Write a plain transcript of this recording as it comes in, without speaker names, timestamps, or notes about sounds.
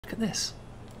Look at this.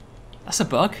 That's a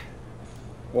bug.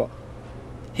 What?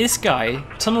 This guy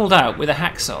tunneled out with a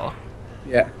hacksaw.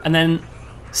 Yeah. And then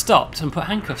stopped and put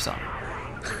handcuffs on.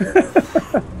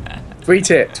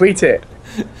 Tweet it. Tweet it.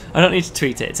 I don't need to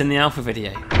tweet it. It's in the alpha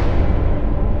video.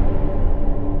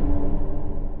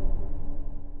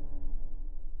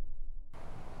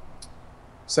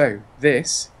 So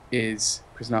this is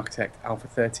Prison Architect Alpha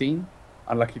 13.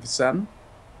 Unlucky for some,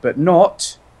 but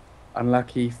not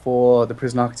unlucky for the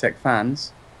Prison Architect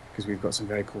fans, because we've got some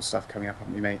very cool stuff coming up,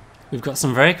 haven't we, mate? We've got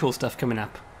some very cool stuff coming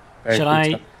up. Shall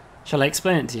I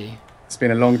explain it to you? It's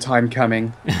been a long time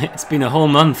coming. It's been a whole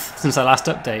month since our last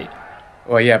update.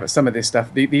 Well, yeah, but some of this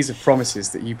stuff, these are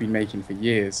promises that you've been making for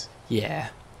years. Yeah.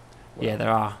 Well, yeah,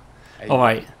 there are. All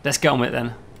right, let's get on with it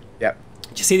then. Yep. Do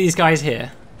you see these guys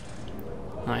here?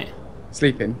 Right.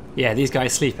 Sleeping? Yeah, these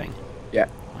guys sleeping. Yeah.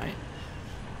 Right.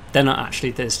 They're not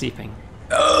actually, they're sleeping.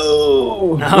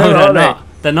 Oh! No, they're not.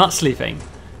 They're not sleeping.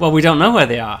 Well, we don't know where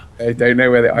they are. They don't know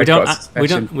where they are.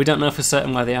 We don't know for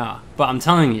certain where they are. But I'm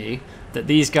telling you that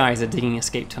these guys are digging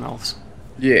escape tunnels.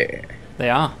 Yeah. They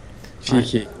are.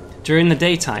 Cheeky. Right. During the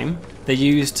daytime, they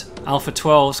used Alpha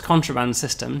 12's contraband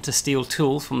system to steal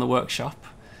tools from the workshop.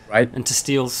 Right. And to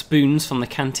steal spoons from the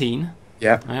canteen.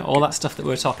 Yeah. Right, all that stuff that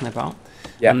we're talking about.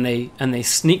 Yeah. And they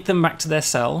sneak them back to their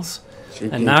cells.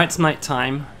 Cheeky. And now it's night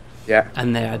time. Yeah.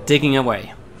 And they are digging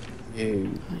away.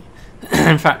 Ew.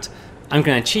 In fact, I'm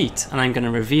going to cheat and I'm going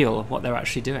to reveal what they're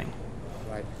actually doing.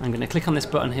 Right. I'm going to click on this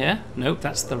button here. Nope,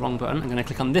 that's the wrong button. I'm going to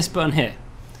click on this button here.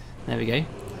 There we go.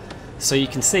 So you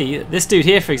can see this dude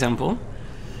here, for example,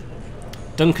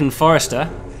 Duncan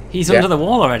Forrester, he's under the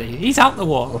wall already. He's out the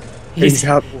wall. He's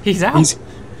out.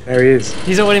 There he is.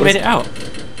 He's already made it out.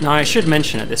 Now I should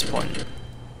mention at this point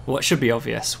what should be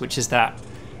obvious, which is that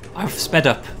I've sped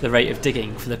up the rate of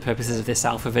digging for the purposes of this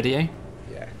alpha video.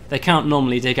 Yeah. They can't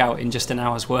normally dig out in just an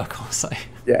hour's work or so.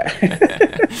 Yeah.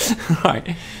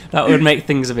 Right. That would make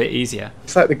things a bit easier.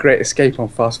 It's like the Great Escape on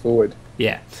Fast Forward.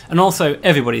 Yeah. And also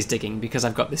everybody's digging because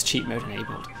I've got this cheat mode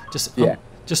enabled. Just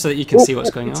so that you can see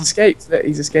what's going on. He's escaped.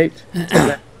 He's escaped.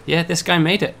 Yeah, this guy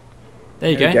made it.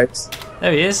 There you go.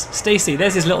 There he is. Stacy,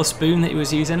 there's his little spoon that he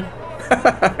was using.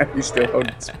 He's still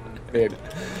holding the spoon.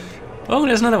 Oh,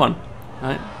 there's another one.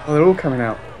 Right. Oh, they're all coming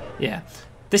out. Yeah.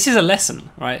 This is a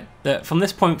lesson, right? That from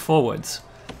this point forwards,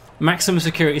 maximum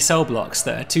security cell blocks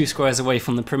that are 2 squares away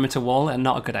from the perimeter wall are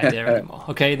not a good idea anymore.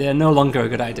 Okay, they're no longer a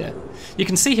good idea. You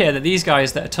can see here that these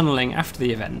guys that are tunneling after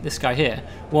the event, this guy here,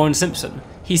 Warren Simpson,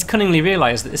 he's cunningly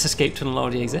realised that this escape tunnel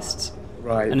already exists.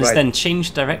 Right. And has then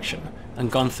changed direction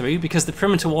and gone through because the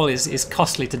perimeter wall is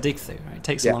costly to dig through. Right? It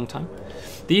takes a long time.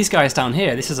 These guys down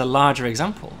here, this is a larger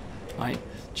example. Right?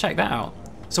 Check that out.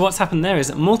 So what's happened there is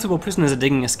that multiple prisoners are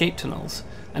digging escape tunnels,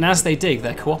 and as they dig,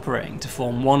 they're cooperating to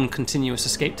form one continuous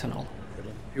escape tunnel.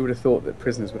 Who would have thought that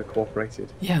prisoners would have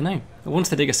cooperated? Yeah, I know. But once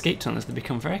they dig escape tunnels, they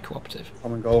become very cooperative.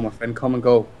 Common goal, my friend. Common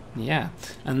goal. Yeah,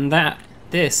 and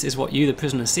this is what you, the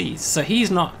prisoner, sees. So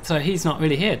he's not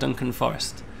really here, Duncan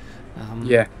Forrest.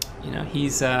 Yeah. You know,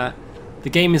 he's the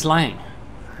game is lying,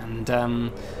 and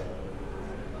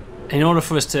in order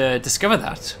for us to discover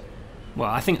that, well,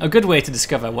 I think a good way to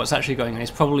discover what's actually going on is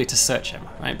probably to search him,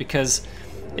 right? Because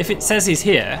if it says he's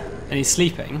here and he's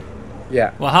sleeping,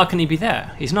 well, how can he be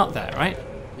there? He's not there, right?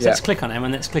 So let's click on him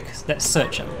and let's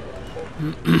search him.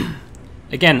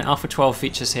 Again, Alpha 12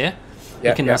 features here.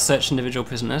 You can now search individual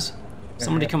prisoners.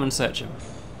 Somebody come and search him.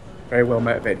 Very well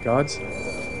motivated guards.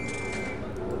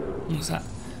 What's that?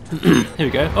 Here we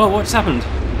go. Oh, what's happened?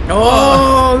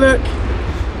 Oh, look!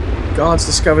 Guards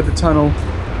discovered the tunnel.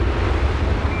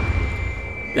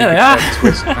 There they are.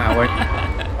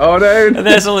 Oh no! And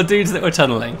there's all the dudes that were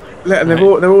tunneling. Look, and they're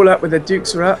all up with their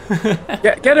dukes are up.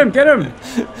 Get him! Get him!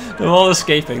 They're all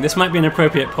escaping. This might be an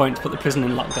appropriate point to put the prison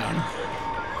in lockdown.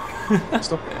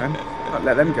 Stop it, man! Can't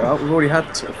let them go out. We've already had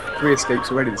 3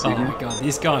 escapes already this evening. Oh my god,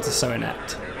 these guards are so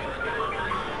inept.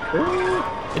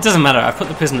 It doesn't matter. I've put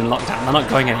the prison in lockdown. They're not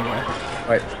going anywhere.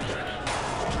 Right.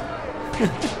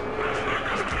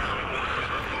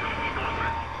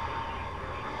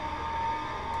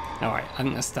 Alright, I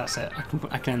think that's it.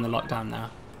 I can end the lockdown now.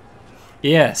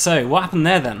 Yeah, so what happened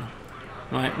there then?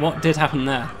 Right, what did happen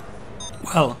there?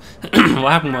 Well,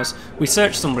 what happened was we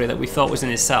searched somebody that we thought was in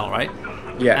his cell, right?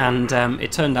 Yeah. And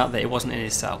it turned out that it wasn't in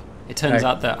his cell. It turns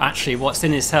out that actually what's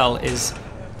in his cell is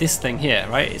this thing here,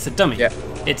 right? It's a dummy. Yeah.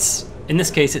 In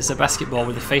this case, it's a basketball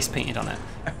with a face painted on it.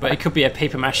 But it could be a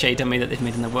paper mache dummy that they've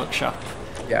made in the workshop.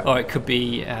 Yeah. Or it could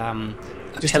be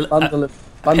just a bundle of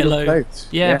clothes.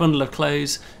 Yeah, a bundle of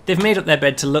clothes. They've made up their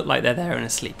bed to look like they're there and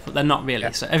asleep, but they're not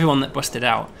really. So everyone that busted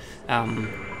out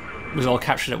was all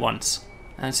captured at once.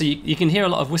 And so you can hear a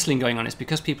lot of whistling going on. It's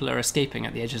because people are escaping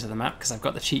at the edges of the map, because I've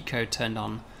got the cheat code turned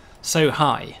on so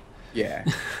high. Yeah.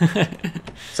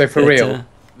 So for real,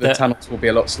 the tunnels will be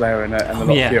a lot slower and a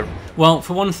lot fewer. Well,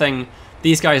 for one thing,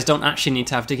 these guys don't actually need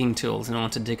to have digging tools in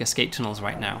order to dig escape tunnels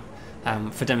right now,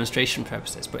 for demonstration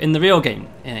purposes. But in the real game,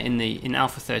 in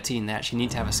Alpha 13, they actually need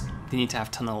to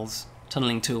have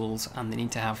tunneling tools, and they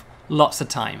need to have lots of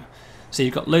time. So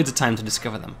you've got loads of time to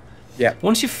discover them. Yeah.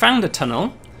 Once you've found a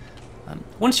tunnel,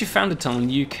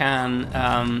 you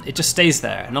can. It just stays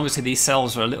there, and obviously these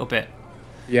cells are a little bit.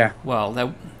 Yeah. Well,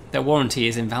 their warranty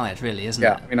is invalid, really, isn't it?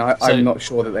 Yeah. I mean, I'm not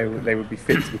sure that they would be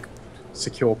fit to be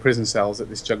secure prison cells at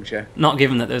this juncture. Not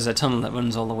given that there's a tunnel that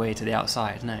runs all the way to the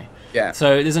outside, no. Yeah.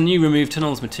 So there's a new remove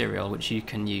tunnels material which you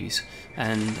can use,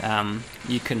 and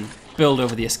you can build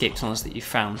over the escape tunnels that you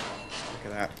found. Look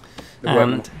at that. The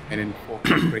workmen in for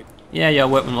concrete. Yeah, your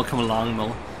workmen will come along,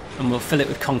 and we'll fill it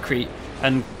with concrete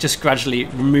and just gradually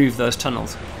remove those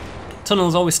tunnels.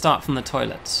 Tunnels always start from the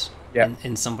toilets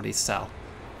in somebody's cell.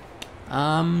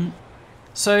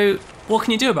 So what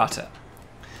can you do about it?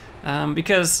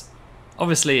 Because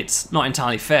obviously it's not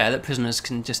entirely fair that prisoners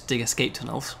can just dig escape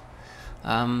tunnels.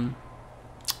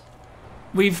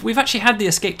 We've actually had the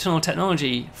escape tunnel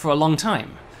technology for a long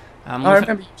time. I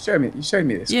remember you showed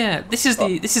me this. Yeah, this is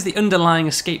the underlying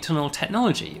escape tunnel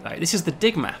technology. Right? This is the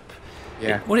dig map.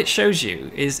 Yeah. What it shows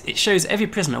you is it shows every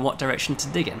prisoner what direction to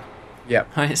dig in. Yeah.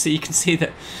 Right. So you can see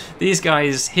that these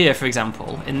guys here, for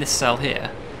example, in this cell here,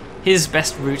 his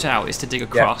best route out is to dig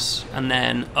across and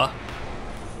then up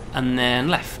and then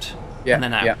left and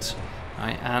then out.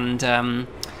 Right. And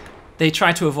they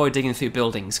try to avoid digging through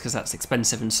buildings because that's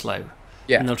expensive and slow.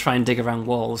 Yeah. And they'll try and dig around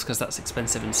walls because that's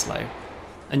expensive and slow.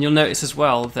 And you'll notice as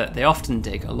well that they often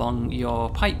dig along your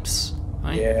pipes,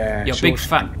 right? Yeah, your big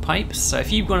fat pipes. So if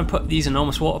you want to put these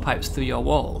enormous water pipes through your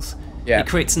walls, it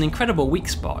creates an incredible weak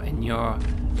spot in your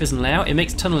prison layout. It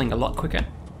makes tunneling a lot quicker.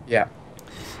 Yeah.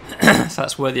 So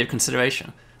that's worthy of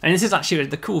consideration. And this is actually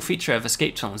the cool feature of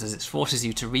escape tunnels, is it forces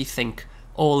you to rethink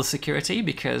all the security,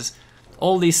 because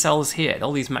all these cells here,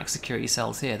 all these max security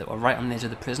cells here that were right on the edge of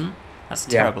the prison, that's a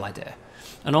terrible idea.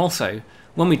 And also,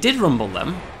 when we did rumble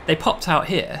them, they popped out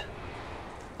here,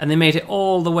 and they made it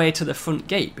all the way to the front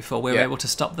gate before we were able to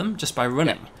stop them just by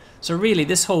running. Yeah. So really,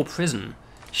 this whole prison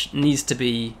needs to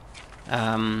be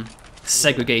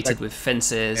segregated with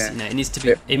fences. You know, it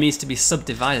needs to be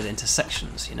subdivided into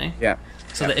sections. You know. Yeah.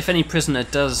 So that if any prisoner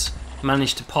does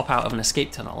manage to pop out of an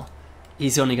escape tunnel,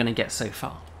 he's only going to get so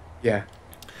far. Yeah.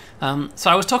 So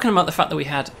I was talking about the fact that we've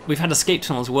had escape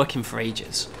tunnels working for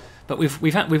ages, but we've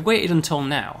waited until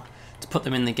now to put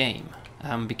them in the game,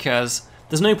 because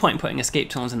there's no point in putting escape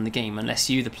tunnels in the game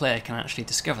unless you, the player, can actually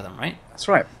discover them, right? That's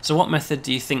right. So what method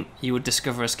do you think you would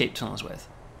discover escape tunnels with?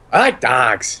 I like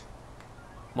dogs.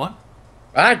 What?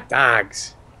 I like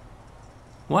dogs.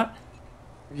 What?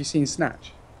 Have you seen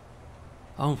Snatch?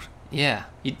 Oh, yeah.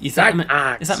 Is that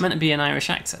meant to be an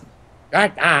Irish accent? I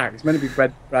like dogs. It's meant to be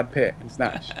Brad Pitt in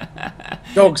Snatch.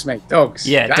 Dogs, mate, dogs.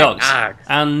 Yeah, dogs.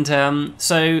 And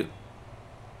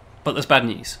but there's bad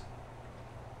news.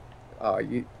 Oh,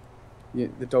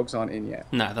 the dogs aren't in yet.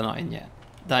 No, they're not in yet.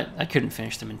 I couldn't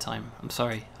finish them in time. I'm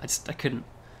sorry. I couldn't.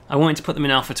 I wanted to put them in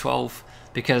Alpha 12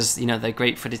 because, you know, they're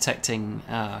great for detecting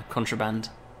contraband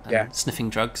and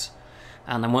sniffing drugs.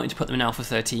 And I wanted to put them in Alpha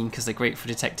 13 because they're great for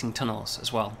detecting tunnels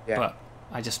as well. Yeah. But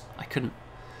I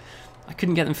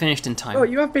couldn't get them finished in time. Oh,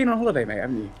 you have been on holiday, mate,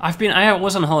 haven't you? I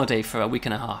was on holiday for a week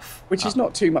and a half. Which is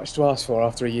not too much to ask for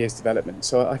after a year's development.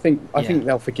 So I think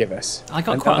they'll forgive us. I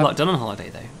got quite a lot done on holiday,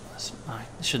 though.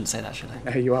 I shouldn't say that, should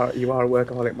I? No, you are a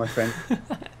workaholic, my friend.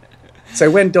 So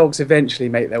when dogs eventually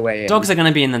make their way in, dogs are going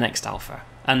to be in the next alpha,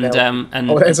 and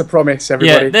there's a promise,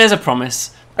 everybody. Yeah, there's a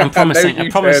promise. I'm promising. I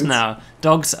promise now.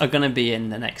 Dogs are going to be in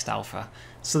the next alpha,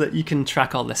 so that you can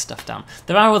track all this stuff down.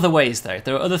 There are other ways, though.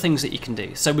 There are other things that you can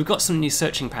do. So we've got some new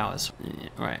searching powers.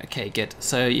 Right. Okay. Good.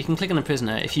 So you can click on a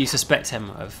prisoner if you suspect him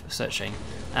of searching,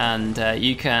 and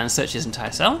you can search his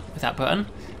entire cell with that button.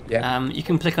 Yeah. You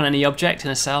can click on any object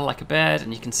in a cell, like a bed,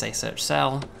 and you can say search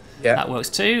cell. Yeah. That works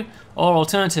too. Or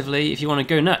alternatively, if you want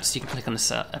to go nuts, you can click on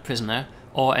a prisoner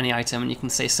or any item, and you can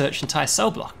say search entire cell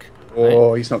block.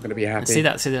 Oh, right? He's not going to be happy. And see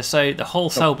that? So the whole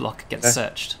cell block gets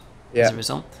searched as a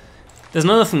result. There's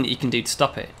another thing that you can do to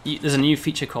stop it. There's a new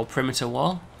feature called perimeter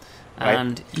wall,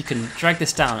 and you can drag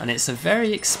this down, and it's a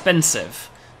very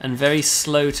expensive and very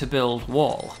slow to build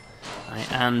wall.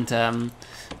 Right? And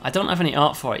I don't have any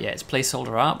art for it yet. It's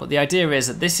placeholder art, but the idea is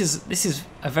that this is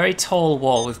a very tall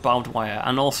wall with barbed wire,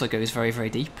 and also goes very, very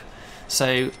deep.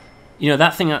 So, you know,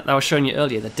 that thing that I was showing you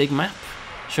earlier, the dig map,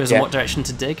 shows them what direction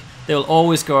to dig. They will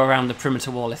always go around the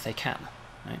perimeter wall if they can.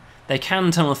 Right? They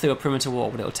can tunnel through a perimeter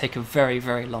wall, but it'll take a very,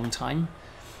 very long time.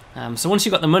 So once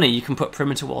you've got the money, you can put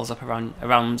perimeter walls up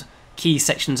around key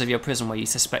sections of your prison where you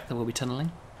suspect there will be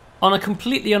tunneling. On a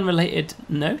completely unrelated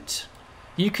note,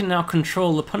 you can now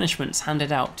control the punishments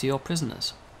handed out to your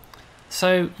prisoners.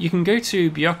 So you can go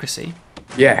to bureaucracy.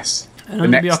 Yes. And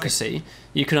under bureaucracy,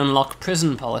 you can unlock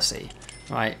prison policy.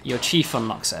 Right, your chief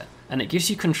unlocks it, and it gives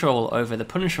you control over the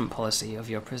punishment policy of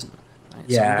your prison. Right?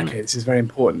 Yeah, so okay, this is very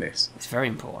important, this. It's very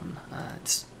important.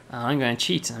 I'm going to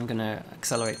cheat, and I'm going to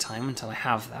accelerate time until I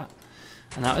have that.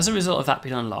 And now, as a result of that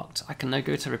being unlocked, I can now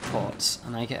go to reports,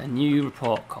 and I get a new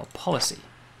report called policy.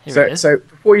 Here it is. So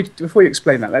before you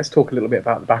explain that, let's talk a little bit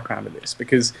about the background of this,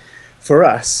 because for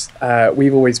us,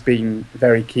 we've always been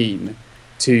very keen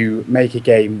to make a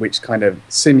game which kind of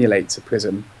simulates a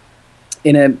prison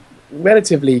in a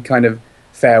relatively kind of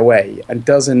fair way and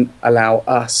doesn't allow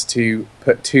us to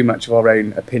put too much of our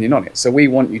own opinion on it. So we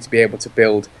want you to be able to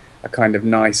build a kind of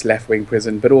nice left-wing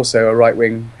prison, but also a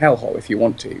right-wing hellhole if you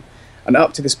want to. And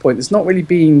up to this point, there's not really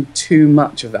been too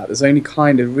much of that. There's only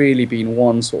kind of really been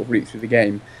one sort of route through the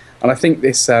game. And I think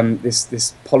this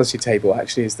this policy table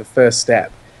actually is the first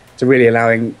step to really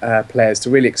allowing players to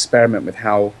really experiment with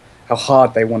how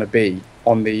hard they want to be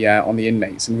on the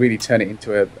inmates and really turn it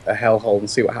into a hellhole and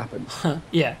see what happens.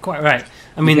 Yeah, quite right.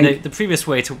 I mean, the previous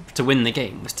way to win the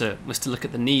game was to look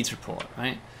at the needs report,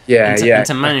 right? Yeah, and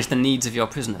to manage the needs of your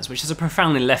prisoners, which is a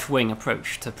profoundly left-wing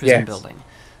approach to prison building,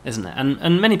 isn't it?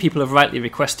 And many people have rightly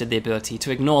requested the ability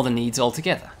to ignore the needs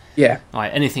altogether. Yeah. Right,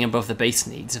 anything above the base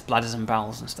needs of bladders and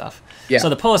bowels and stuff. Yeah. So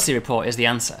the policy report is the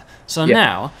answer. So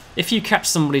now, if you catch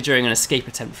somebody during an escape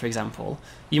attempt, for example,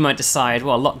 you might decide,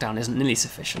 well, lockdown isn't nearly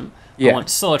sufficient. I want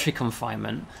solitary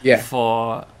confinement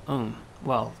for,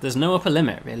 well, there's no upper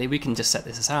limit, really. We can just set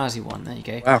this as high as you want. There you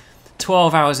go. Wow.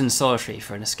 12 hours in solitary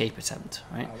for an escape attempt,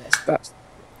 right? Wow, that's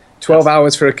 12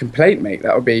 hours for a complaint, mate.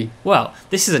 That would be... Well,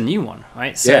 this is a new one,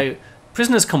 right? So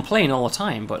prisoners complain all the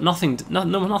time, but nothing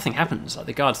happens. Like,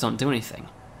 the guards don't do anything.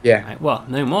 Yeah. Right? Well,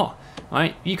 no more,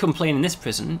 right? You complain in this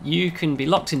prison, you can be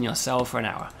locked in your cell for an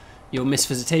hour. You'll miss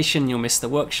visitation, you'll miss the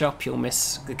workshop, you'll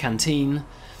miss the canteen.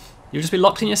 You'll just be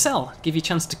locked in your cell, give you a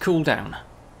chance to cool down,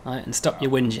 right, and stop your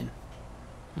whinging.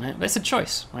 Right? But it's a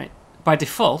choice, right? By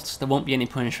default, there won't be any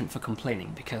punishment for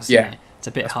complaining because it's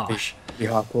a bit harsh. Be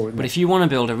hardcore, but if you want to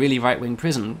build a really right-wing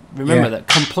prison, remember that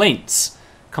complaints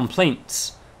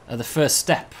are the first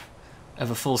step of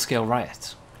a full-scale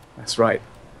riot. That's right.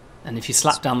 And if you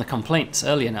slap down the complaints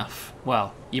early enough,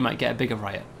 well, you might get a bigger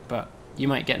riot, but you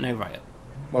might get no riot.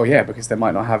 Well, yeah, because they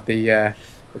might not have the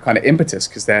kind of impetus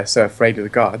because they're so afraid of the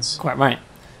guards. Quite right.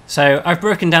 So I've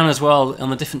broken down as well on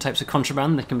the different types of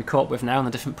contraband they can be caught with now and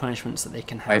the different punishments that they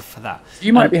can have for that.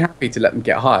 You might be happy to let them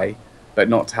get high, but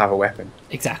not to have a weapon.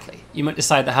 Exactly. You might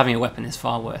decide that having a weapon is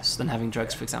far worse than having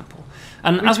drugs, for example.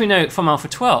 And as we know from Alpha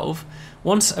 12,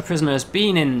 once a prisoner has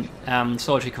been in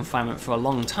solitary confinement for a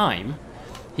long time,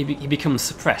 he becomes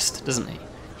suppressed, doesn't he?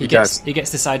 He gets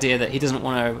this idea that he doesn't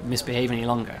want to misbehave any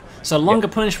longer. So longer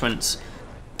punishments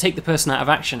take the person out of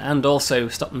action and also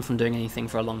stop them from doing anything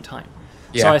for a long time.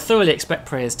 Yeah. So I thoroughly expect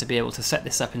players to be able to set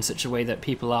this up in such a way that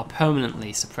people are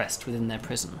permanently suppressed within their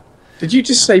prison. Did you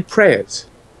just say prayers?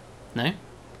 No.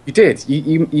 You did.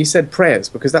 You said prayers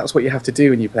because that's what you have to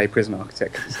do when you play Prison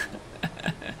Architect.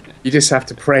 You just have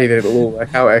to pray that it will all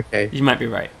work out okay. You might be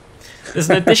right. There's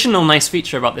an additional nice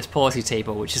feature about this policy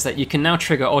table, which is that you can now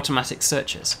trigger automatic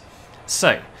searches.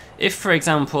 So, if, for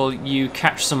example, you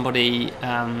catch somebody,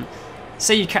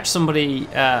 say you catch somebody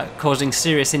causing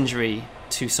serious injury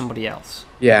to somebody else.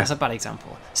 Yeah. That's a bad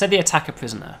example. Say they attack a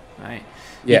prisoner, right?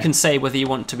 Yeah. You can say whether you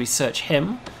want to research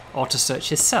him or to search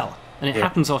his cell, and it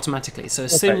happens automatically. So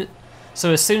as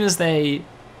soon as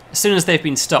they've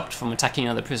been stopped from attacking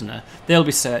another prisoner, they'll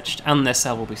be searched and their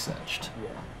cell will be searched.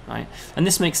 Right? And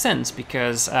this makes sense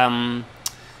because in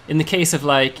the case of,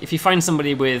 like, if you find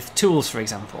somebody with tools, for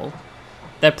example,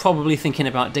 they're probably thinking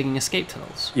about digging escape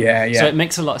tunnels. Yeah. So it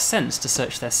makes a lot of sense to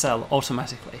search their cell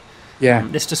automatically. Yeah.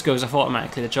 This just goes off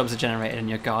automatically. The jobs are generated, and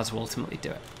your guards will ultimately do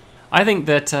it. I think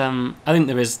that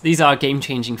these are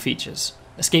game-changing features.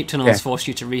 Escape tunnels force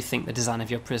you to rethink the design of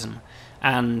your prison,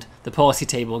 and the policy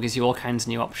table gives you all kinds of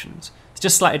new options. It's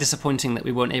just slightly disappointing that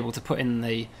we weren't able to put in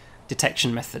the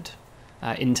detection method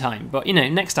in time, but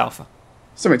next alpha.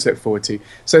 Something to look forward to.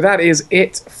 So that is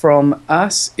it from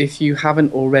us. If you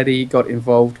haven't already got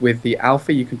involved with the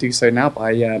alpha, you can do so now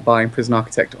by buying Prison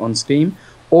Architect on Steam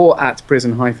or at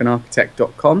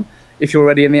prison-architect.com. If you're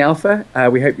already in the alpha,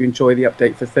 we hope you enjoy the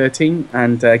update for 13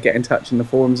 and get in touch in the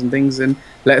forums and things and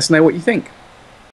let us know what you think.